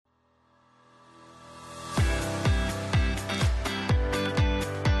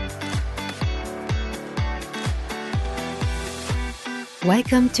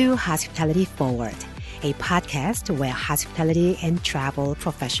Welcome to Hospitality Forward, a podcast where hospitality and travel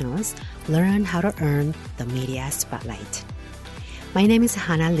professionals learn how to earn the media spotlight. My name is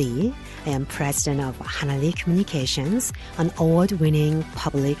Hannah Lee. I am president of Hannah Lee Communications, an award-winning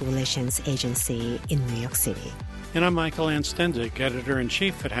public relations agency in New York City. And I'm Michael Anstendick,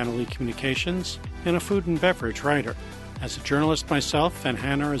 editor-in-chief at Hannah Lee Communications and a food and beverage writer. As a journalist myself and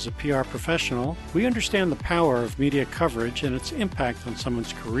Hannah as a PR professional, we understand the power of media coverage and its impact on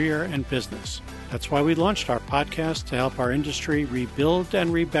someone's career and business. That's why we launched our podcast to help our industry rebuild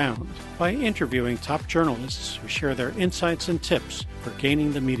and rebound by interviewing top journalists who share their insights and tips for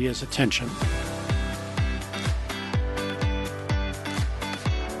gaining the media's attention.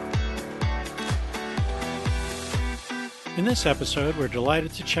 In this episode, we're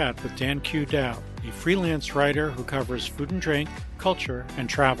delighted to chat with Dan Q. Dow, a freelance writer who covers food and drink, culture, and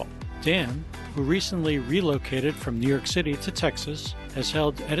travel. Dan, who recently relocated from New York City to Texas, has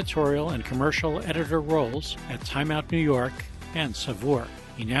held editorial and commercial editor roles at Time Out New York and Saveur.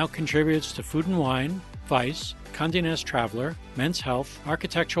 He now contributes to Food and Wine, Vice, Condé Nast Traveler, Men's Health,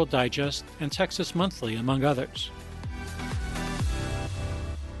 Architectural Digest, and Texas Monthly, among others.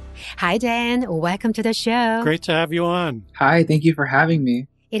 Hi, Dan. Welcome to the show. Great to have you on. Hi, thank you for having me.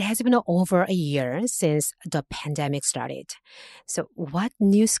 It has been over a year since the pandemic started. So what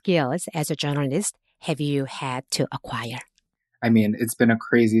new skills as a journalist have you had to acquire? I mean, it's been a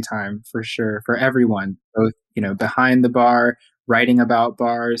crazy time for sure for everyone, both, behind the bar, writing about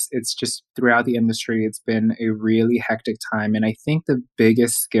bars. It's just throughout the industry, it's been a really hectic time. And I think the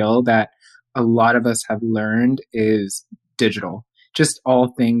biggest skill that a lot of us have learned is digital, just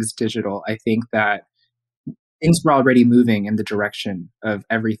all things digital. I think that things were already moving in the direction of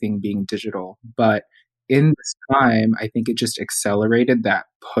everything being digital. But in this time, I think it just accelerated that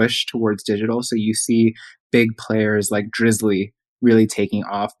push towards digital. So you see big players like Drizzly really taking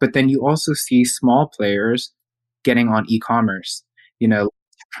off. But then you also see small players getting on e-commerce,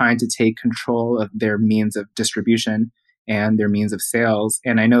 trying to take control of their means of distribution and their means of sales.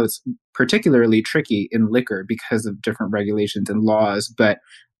 And I know it's particularly tricky in liquor because of different regulations and laws, but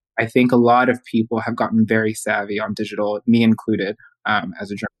I think a lot of people have gotten very savvy on digital, me included, as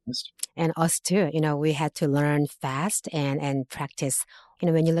a journalist. And us too. We had to learn fast and practice.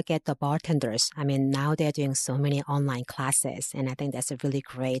 When you look at the bartenders, now they're doing so many online classes. And I think that's a really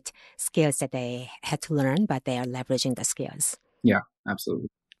great skills that they had to learn, but they are leveraging the skills. Yeah, absolutely.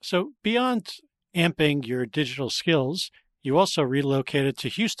 So beyond amping your digital skills, you also relocated to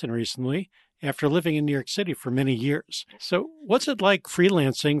Houston recently after living in New York City for many years. So what's it like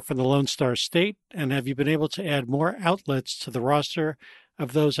freelancing for the Lone Star State? And have you been able to add more outlets to the roster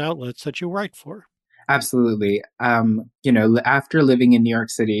of those outlets that you write for? Absolutely. After living in New York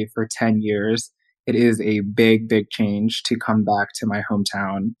City for 10 years, it is a big, big change to come back to my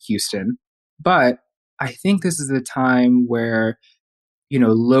hometown, Houston. But I think this is a time where,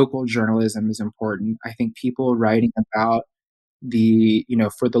 local journalism is important. I think people writing about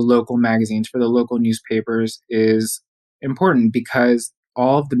for the local magazines, for the local newspapers is important because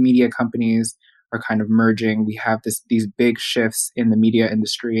all of the media companies are kind of merging. We have these big shifts in the media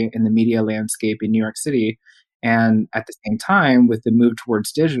industry, in the media landscape in New York City. And at the same time, with the move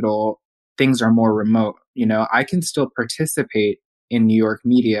towards digital, things are more remote. I can still participate in New York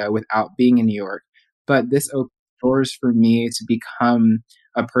media without being in New York, but this opens doors for me to become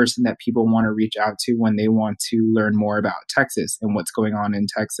a person that people want to reach out to when they want to learn more about Texas and what's going on in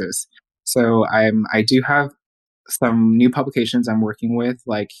Texas. So I do have some new publications I'm working with,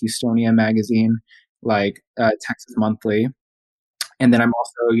 like Houstonia Magazine, like Texas Monthly. And then I'm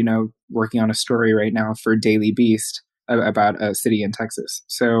also, working on a story right now for Daily Beast about a city in Texas.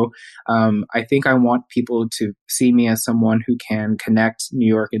 So I think I want people to see me as someone who can connect New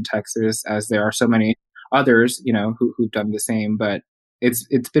York and Texas, as there are so many others, who've done the same. But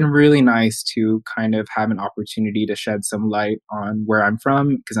it's been really nice to kind of have an opportunity to shed some light on where I'm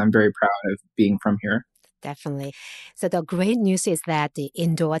from, because I'm very proud of being from here. Definitely. So the great news is that the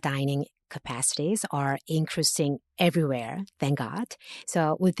indoor dining capacities are increasing everywhere, thank God.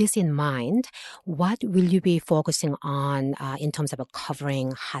 So with this in mind, what will you be focusing on in terms of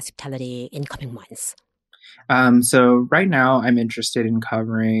covering hospitality in coming months? So right now I'm interested in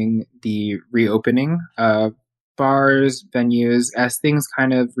covering the reopening of bars, venues. As things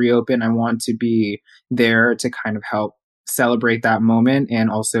kind of reopen, I want to be there to kind of help celebrate that moment and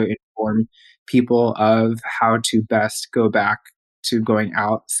also inform people of how to best go back to going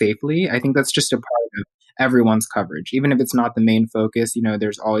out safely. I think that's just a part of everyone's coverage. Even if it's not the main focus,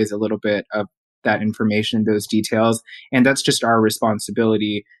 there's always a little bit of that information, those details. And that's just our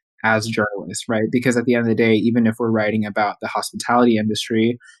responsibility as journalists, right? Because at the end of the day, even if we're writing about the hospitality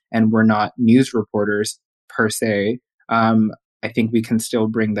industry and we're not news reporters per se, I think we can still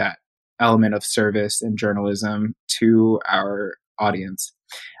bring that element of service and journalism to our audience.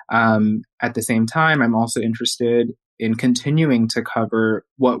 At the same time, I'm also interested in continuing to cover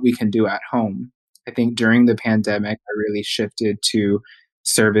what we can do at home. I think during the pandemic, I really shifted to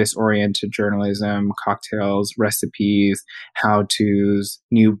service oriented journalism, cocktails, recipes, how to's,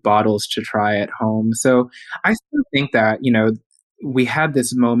 new bottles to try at home. So I still think that, we had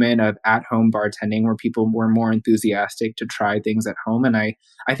this moment of at home bartending where people were more enthusiastic to try things at home. And I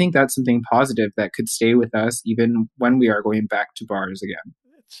think that's something positive that could stay with us even when we are going back to bars again.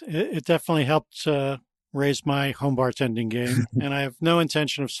 It definitely helped raise my home bartending game, and I have no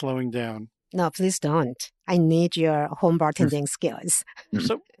intention of slowing down. No, please don't. I need your home bartending skills.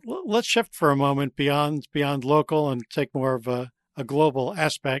 So let's shift for a moment beyond local and take more of a global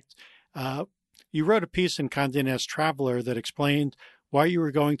aspect. You wrote a piece in Condé Nast Traveler that explained why you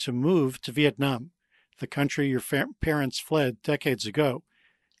were going to move to Vietnam, the country your parents fled decades ago.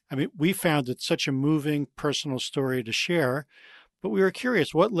 I mean, we found it such a moving personal story to share, but we were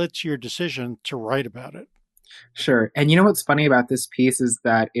curious what led to your decision to write about it. Sure. And you know what's funny about this piece is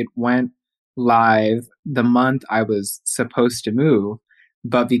that it went live the month I was supposed to move,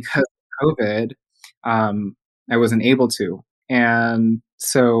 but because of COVID, I wasn't able to. And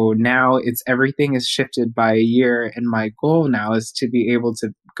so now everything is shifted by a year, and my goal now is to be able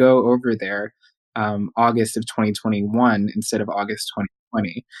to go over there August of 2021 instead of August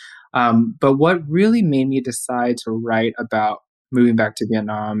 2020. But what really made me decide to write about moving back to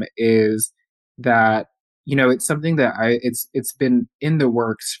Vietnam is that it's something that it's been in the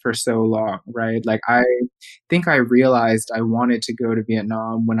works for so long, right? Like I think I realized I wanted to go to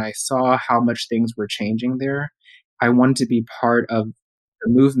Vietnam when I saw how much things were changing there. I wanted to be part of the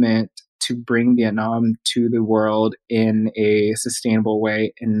movement to bring Vietnam to the world in a sustainable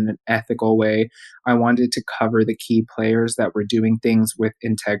way, in an ethical way. I wanted to cover the key players that were doing things with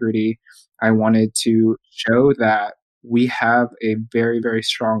integrity. I wanted to show that we have a very, very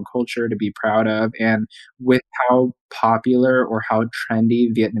strong culture to be proud of. And with how popular or how trendy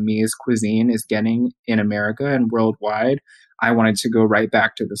Vietnamese cuisine is getting in America and worldwide, I wanted to go right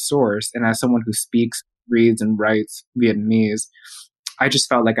back to the source. And as someone who speaks, reads, and writes Vietnamese, I just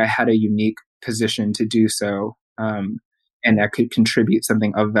felt like I had a unique position to do so, and that could contribute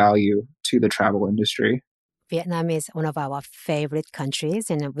something of value to the travel industry. Vietnam is one of our favorite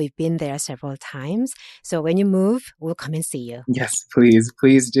countries, and we've been there several times. So when you move, we'll come and see you. Yes,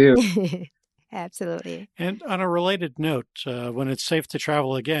 please do. Absolutely. And on a related note, when it's safe to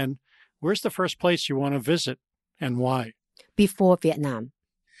travel again, where's the first place you want to visit and why? Before Vietnam.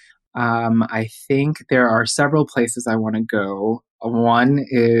 I think there are several places I want to go. One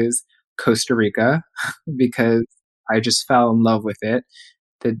is Costa Rica because I just fell in love with it.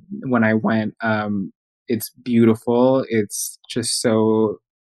 When I went, it's beautiful. It's just so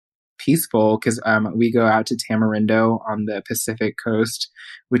peaceful because we go out to Tamarindo on the Pacific coast,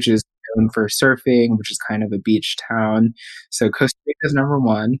 which is known for surfing, which is kind of a beach town. So Costa Rica is number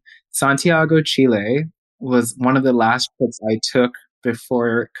one. Santiago, Chile was one of the last trips I took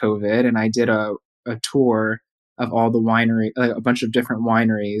before COVID, and I did a tour of all the a bunch of different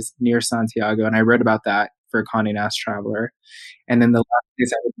wineries near Santiago, and I read about that for Condé Nast Traveler. And then the last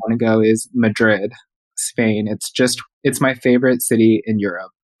place I would want to go is Madrid, Spain. It's my favorite city in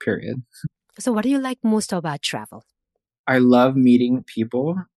Europe, period. So what do you like most about travel? I love meeting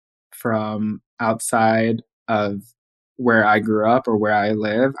people from outside of where I grew up or where I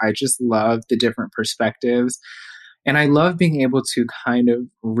live. I just love the different perspectives. And I love being able to kind of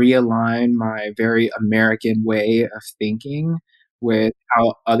realign my very American way of thinking with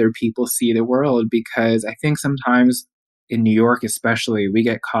how other people see the world, because I think sometimes in New York, especially, we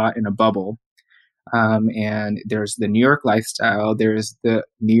get caught in a bubble. And there's the New York lifestyle, there's the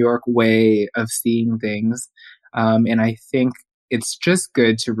New York way of seeing things. And I think it's just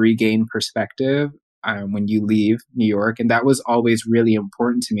good to regain perspective when you leave New York. And that was always really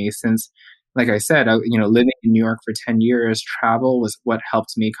important to me since, like I said, living in New York for 10 years, travel was what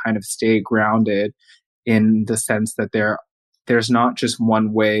helped me kind of stay grounded in the sense that there's not just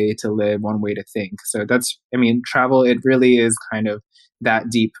one way to live, one way to think. So travel, it really is kind of that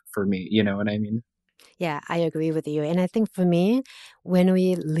deep for me. You know what I mean? Yeah, I agree with you. And I think for me, when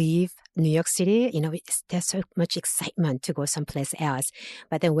we leave New York City, there's so much excitement to go someplace else.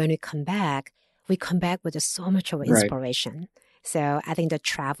 But then when we come back with so much of inspiration. Right. So I think the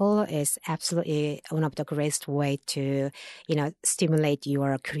travel is absolutely one of the greatest way to, stimulate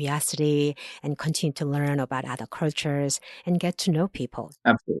your curiosity and continue to learn about other cultures and get to know people.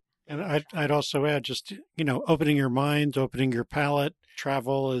 Absolutely. And I'd also add just, opening your mind, opening your palate.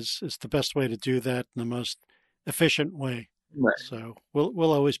 Travel is the best way to do that in the most efficient way. Right. So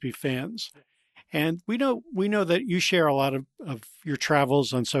we'll always be fans. And we know that you share a lot of your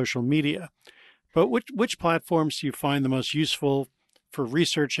travels on social media. But which platforms do you find the most useful for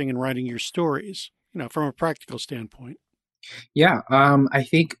researching and writing your stories, from a practical standpoint? Yeah, I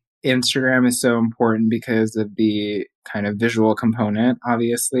think Instagram is so important because of the kind of visual component,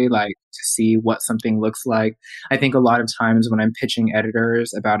 obviously, like to see what something looks like. I think a lot of times when I'm pitching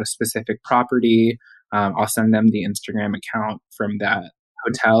editors about a specific property, I'll send them the Instagram account from that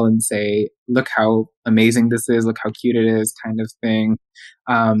hotel and say, look how amazing this is, look how cute it is, kind of thing.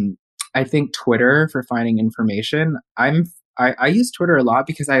 Um, I think Twitter for finding information. I use Twitter a lot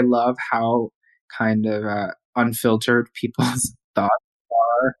because I love how kind of unfiltered people's thoughts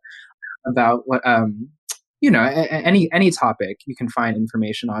are about what any topic you can find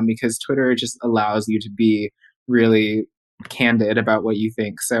information on because Twitter just allows you to be really candid about what you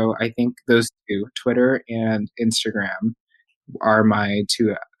think. So I think those two, Twitter and Instagram, are my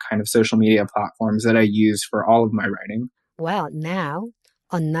two kind of social media platforms that I use for all of my writing. Well, now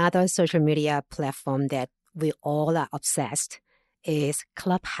another social media platform that we all are obsessed is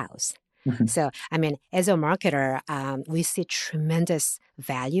Clubhouse. So, I mean, as a marketer, we see tremendous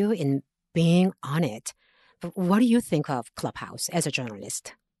value in being on it. But what do you think of Clubhouse as a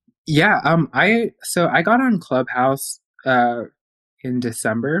journalist? Yeah, I got on Clubhouse in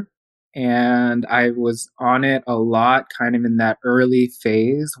December and I was on it a lot kind of in that early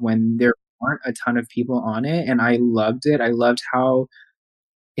phase when there weren't a ton of people on it and I loved it. I loved how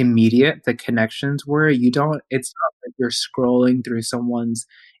immediate the connections were. It's not like you're scrolling through someone's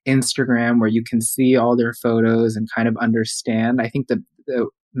Instagram where you can see all their photos and kind of understand. I think the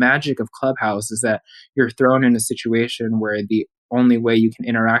magic of Clubhouse is that you're thrown in a situation where the only way you can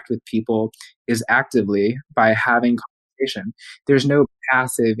interact with people is actively by having conversation. There's no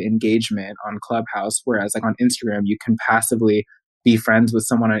passive engagement on Clubhouse, whereas like on Instagram, you can passively be friends with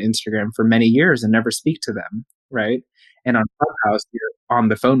someone on Instagram for many years and never speak to them, right? And on Clubhouse, you're on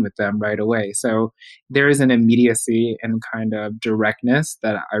the phone with them right away. So there is an immediacy and kind of directness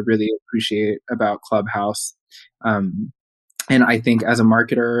that I really appreciate about Clubhouse. Um, and I think as a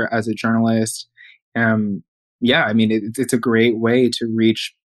marketer, as a journalist, yeah, I mean, it's a great way to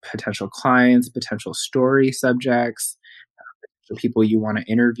reach potential clients, potential story subjects, the people you want to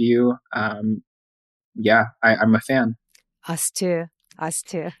interview. Yeah, I'm a fan. Us too. Us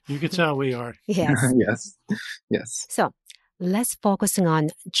too. You can tell we are. Yes. Yes, yes. So let's focusing on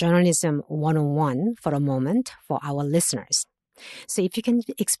journalism 101 for a moment for our listeners. So if you can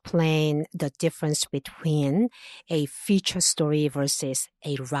explain the difference between a feature story versus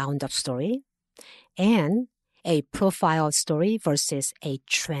a roundup story and a profile story versus a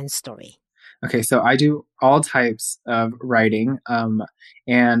trend story. Okay, so I do all types of writing.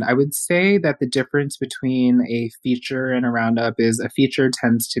 And I would say that the difference between a feature and a roundup is a feature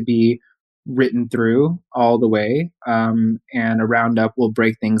tends to be written through all the way, and a roundup will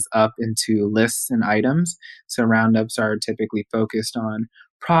break things up into lists and items. So roundups are typically focused on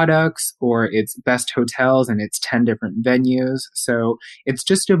products or its best hotels and its 10 different venues. So it's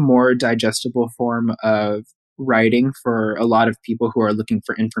just a more digestible form of writing for a lot of people who are looking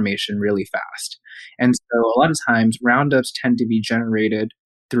for information really fast. And so a lot of times roundups tend to be generated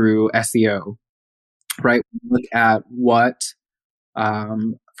through SEO, right? We look at what,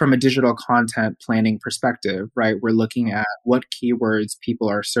 from a digital content planning perspective, right? We're looking at what keywords people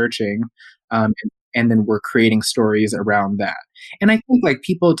are searching, and then we're creating stories around that. And I think like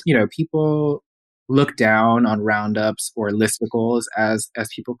people look down on roundups or listicles as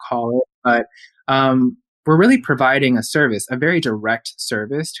people call it, but we're really providing a service, a very direct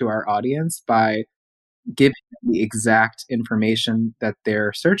service to our audience by giving them the exact information that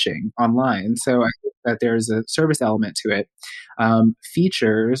they're searching online. So I think that there's a service element to it.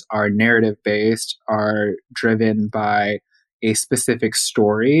 Features are narrative based, are driven by a specific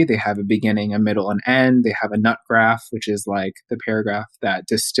story. They have a beginning, a middle, and end. They have a nut graph, which is like the paragraph that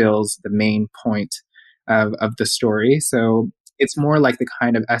distills the main point of the story. So it's more like the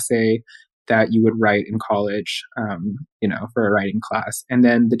kind of essay that you would write in college, for a writing class. And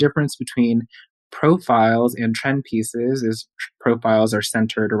then the difference between profiles and trend pieces is profiles are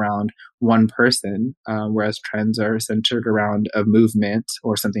centered around one person, whereas trends are centered around a movement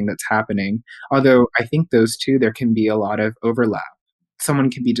or something that's happening. Although I think those two, there can be a lot of overlap. Someone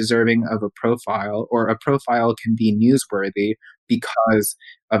can be deserving of a profile, or a profile can be newsworthy because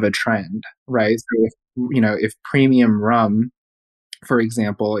of a trend, right? So if premium rum for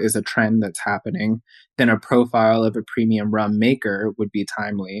example, is a trend that's happening, then a profile of a premium rum maker would be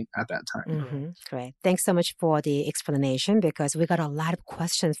timely at that time. Great. Thanks so much for the explanation because we got a lot of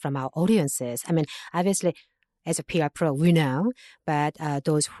questions from our audiences. I mean, obviously, as a PR pro, we know, but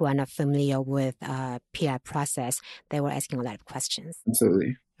those who are not familiar with PR process, they were asking a lot of questions.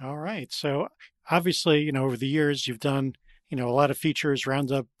 Absolutely. All right. So obviously, over the years, you've done, a lot of features,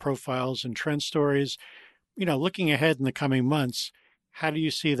 roundup profiles and trend stories. Looking ahead in the coming months, how do you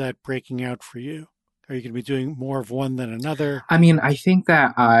see that breaking out for you? Are you going to be doing more of one than another? I mean, I think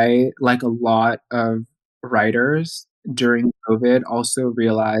that I, like a lot of writers during COVID, also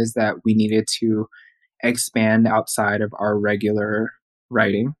realized that we needed to expand outside of our regular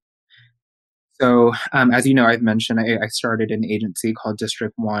writing. So, as you know, I've mentioned I started an agency called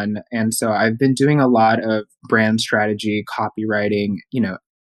District One. And so I've been doing a lot of brand strategy, copywriting,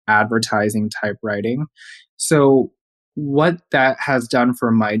 advertising type writing. So, what that has done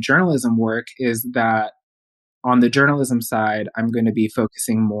for my journalism work is that on the journalism side, I'm going to be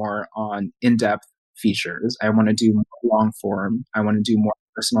focusing more on in depth features. I want to do more long form, I want to do more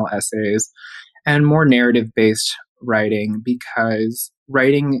personal essays and more narrative based writing because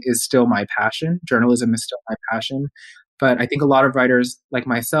writing is still my passion. Journalism is still my passion. But I think a lot of writers like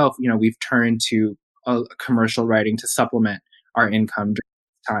myself, we've turned to commercial writing to supplement our income during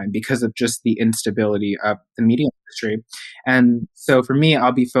this time because of just the instability of the media industry. And so for me,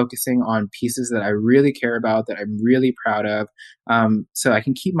 I'll be focusing on pieces that I really care about, that I'm really proud of, so I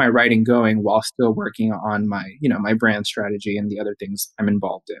can keep my writing going while still working on my brand strategy and the other things I'm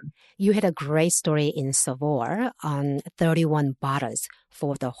involved in. You had a great story in Savoir on 31 bottles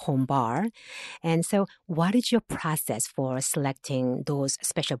for the home bar. And so what is your process for selecting those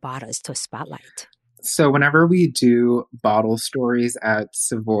special bottles to spotlight? So whenever we do bottle stories at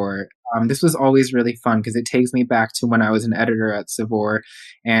Savoir, this was always really fun because it takes me back to when I was an editor at Savoir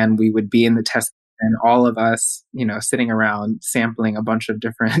and we would be in the test and all of us, sitting around sampling a bunch of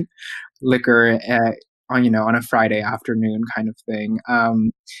different liquor on a Friday afternoon kind of thing.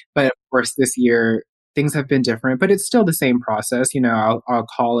 But of course, this year things have been different, but it's still the same process. I'll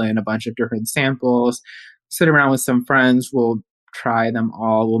call in a bunch of different samples, sit around with some friends, we'll try them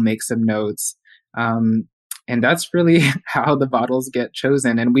all, we'll make some notes. And that's really how the bottles get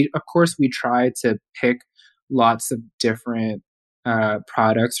chosen. And of course, we try to pick lots of different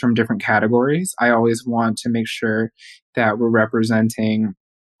products from different categories. I always want to make sure that we're representing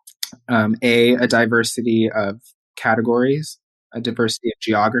a diversity of categories, a diversity of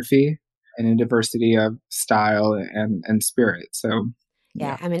geography, and a diversity of style and spirit. So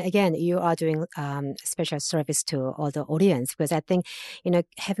yeah, I mean, again, you are doing special service to all the audience because I think,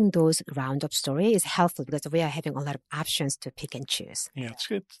 having those roundup story is helpful because we are having a lot of options to pick and choose. Yeah,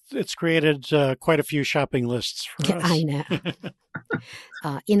 it's created quite a few shopping lists for us. I know.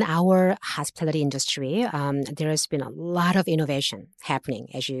 In our hospitality industry, there has been a lot of innovation happening,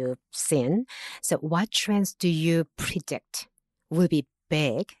 as you've seen. So what trends do you predict will be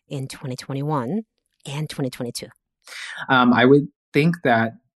big in 2021 and 2022? I would think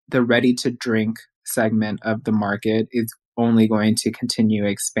that the ready to drink segment of the market is only going to continue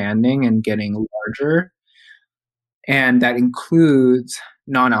expanding and getting larger. And that includes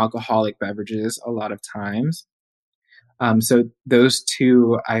non-alcoholic beverages a lot of times. So those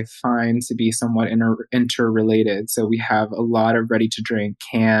two I find to be somewhat interrelated. So we have a lot of ready to drink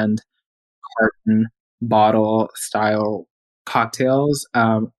canned, carton, bottle style cocktails.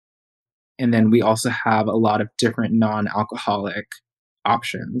 And then we also have a lot of different non-alcoholic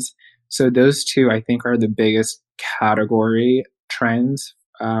options. So those two, I think, are the biggest category trends.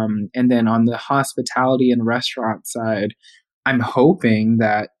 And then on the hospitality and restaurant side, I'm hoping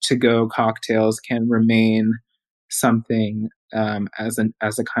that to-go cocktails can remain something as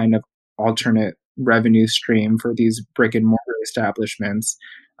a kind of alternate revenue stream for these brick and mortar establishments.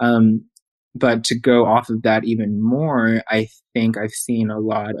 But to go off of that even more, I think I've seen a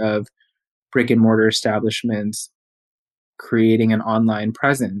lot of brick and mortar establishments creating an online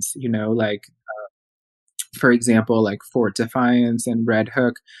presence, for example, like Fort Defiance and Red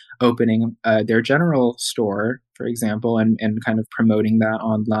Hook opening their general store, for example, and kind of promoting that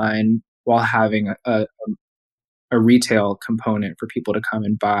online while having a retail component for people to come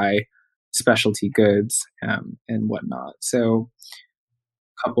and buy specialty goods and whatnot. So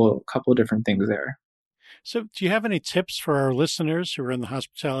couple different things there. So do you have any tips for our listeners who are in the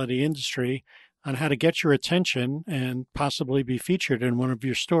hospitality industry on how to get your attention and possibly be featured in one of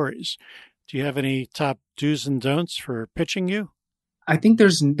your stories? Do you have any top do's and don'ts for pitching you? I think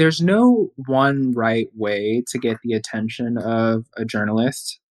there's no one right way to get the attention of a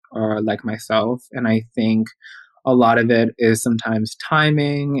journalist or like myself. And I think A lot of it is sometimes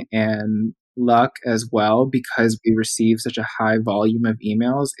timing and luck as well, because we receive such a high volume of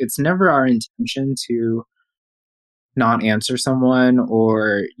emails. It's never our intention to not answer someone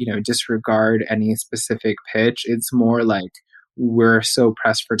or, disregard any specific pitch. It's more like we're so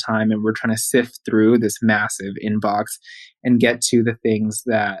pressed for time and we're trying to sift through this massive inbox and get to the things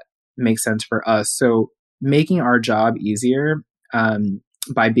that make sense for us. So making our job easier,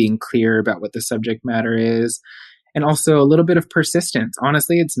 by being clear about what the subject matter is, and also a little bit of persistence.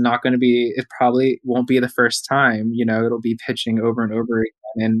 Honestly, it probably won't be the first time, it'll be pitching over and over again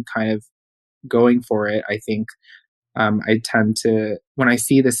and kind of going for it. I think I tend to, when I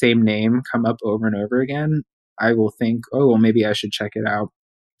see the same name come up over and over again, I will think, oh, well, maybe I should check it out.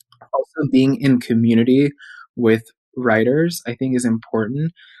 Also, being in community with writers, I think, is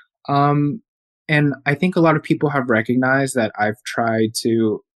important. And I think a lot of people have recognized that I've tried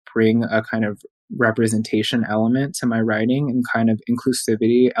to bring a kind of representation element to my writing and kind of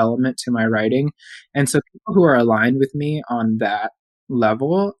inclusivity element to my writing. And so people who are aligned with me on that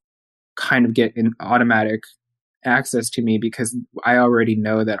level kind of get an automatic access to me because I already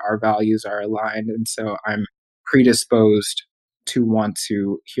know that our values are aligned. And so I'm predisposed to want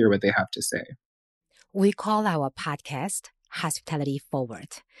to hear what they have to say. We call our podcast Hospitality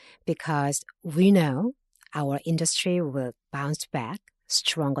Forward because we know our industry will bounce back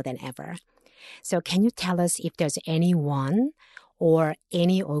stronger than ever. So can you tell us if there's anyone or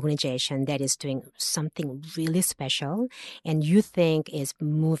any organization that is doing something really special and you think is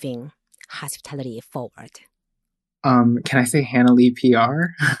moving hospitality forward? Can I say Hannah Lee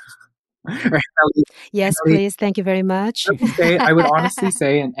PR? Yes, please. Thank you very much. I would honestly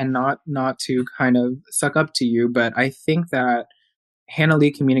say, and not to kind of suck up to you, but I think that Hannah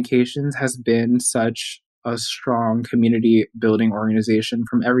Lee Communications has been such a strong community building organization,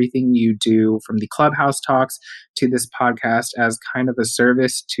 from everything you do, from the Clubhouse talks to this podcast, as kind of a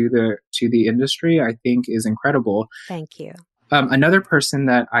service to the industry, I think is incredible. Thank you. Another person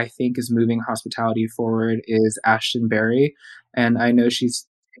that I think is moving hospitality forward is Ashton Berry. And I know she's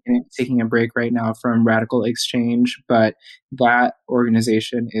taking a break right now from Radical Exchange, but that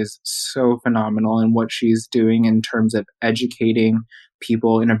organization is so phenomenal in what she's doing in terms of educating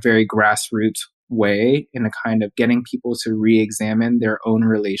people in a very grassroots way, in a kind of getting people to re-examine their own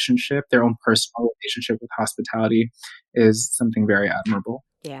relationship, their own personal relationship with hospitality, is something very admirable.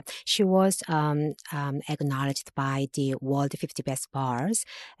 Yeah, she was acknowledged by the World 50 Best Bars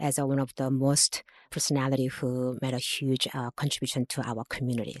as one of the most personality who made a huge contribution to our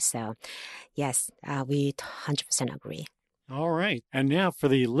community. So, yes, we 100% agree. All right. And now for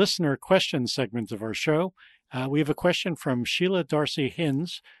the listener question segment of our show, we have a question from Sheila Darcy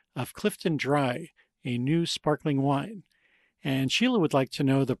Hinz of Clifton Dry, a new sparkling wine. And Sheila would like to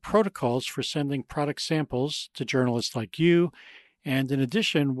know the protocols for sending product samples to journalists like you. And in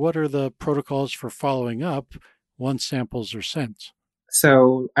addition, what are the protocols for following up once samples are sent?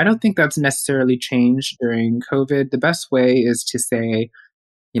 So I don't think that's necessarily changed during COVID. The best way is to say,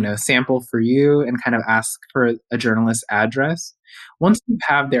 sample for you and kind of ask for a journalist's address. Once you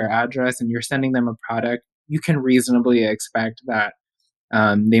have their address and you're sending them a product, you can reasonably expect that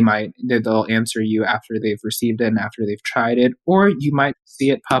they'll answer you after they've received it and after they've tried it, or you might see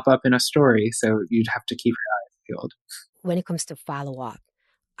it pop up in a story. So you'd have to keep your eyes peeled. When it comes to follow-up,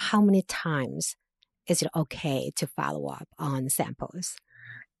 how many times is it okay to follow up on samples?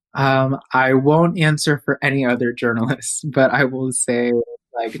 I won't answer for any other journalists, but I will say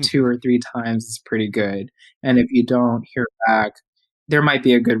like 2 or 3 times is pretty good. And if you don't hear back, there might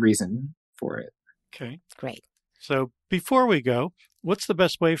be a good reason for it. Okay. Great. So before we go, what's the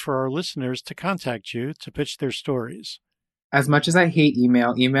best way for our listeners to contact you to pitch their stories? As much as I hate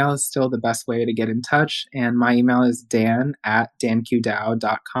email is still the best way to get in touch. And my email is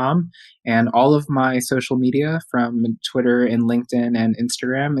dan@danqdao.com. And all of my social media, from Twitter and LinkedIn and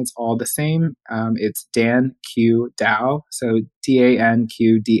Instagram, it's all the same. It's Dan Q Dao. So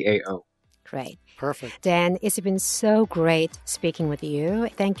DANQDAO. Great. Perfect. Dan, it's been so great speaking with you.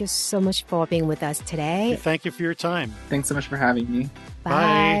 Thank you so much for being with us today. Thank you for your time. Thanks so much for having me.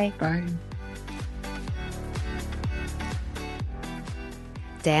 Bye. Bye.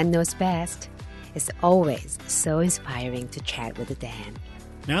 Dan knows best. It's always so inspiring to chat with Dan.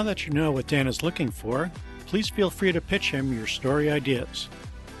 Now that you know what Dan is looking for, please feel free to pitch him your story ideas.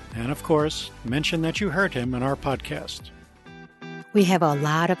 And of course, mention that you heard him on our podcast. We have a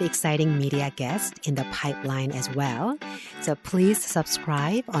lot of exciting media guests in the pipeline as well. So please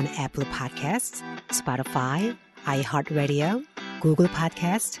subscribe on Apple Podcasts, Spotify, iHeartRadio, Google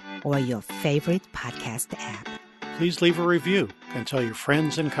Podcasts, or your favorite podcast app. Please leave a review and tell your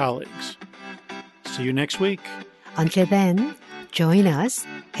friends and colleagues. See you next week. Until then, join us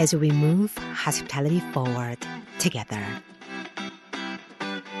as we move hospitality forward together.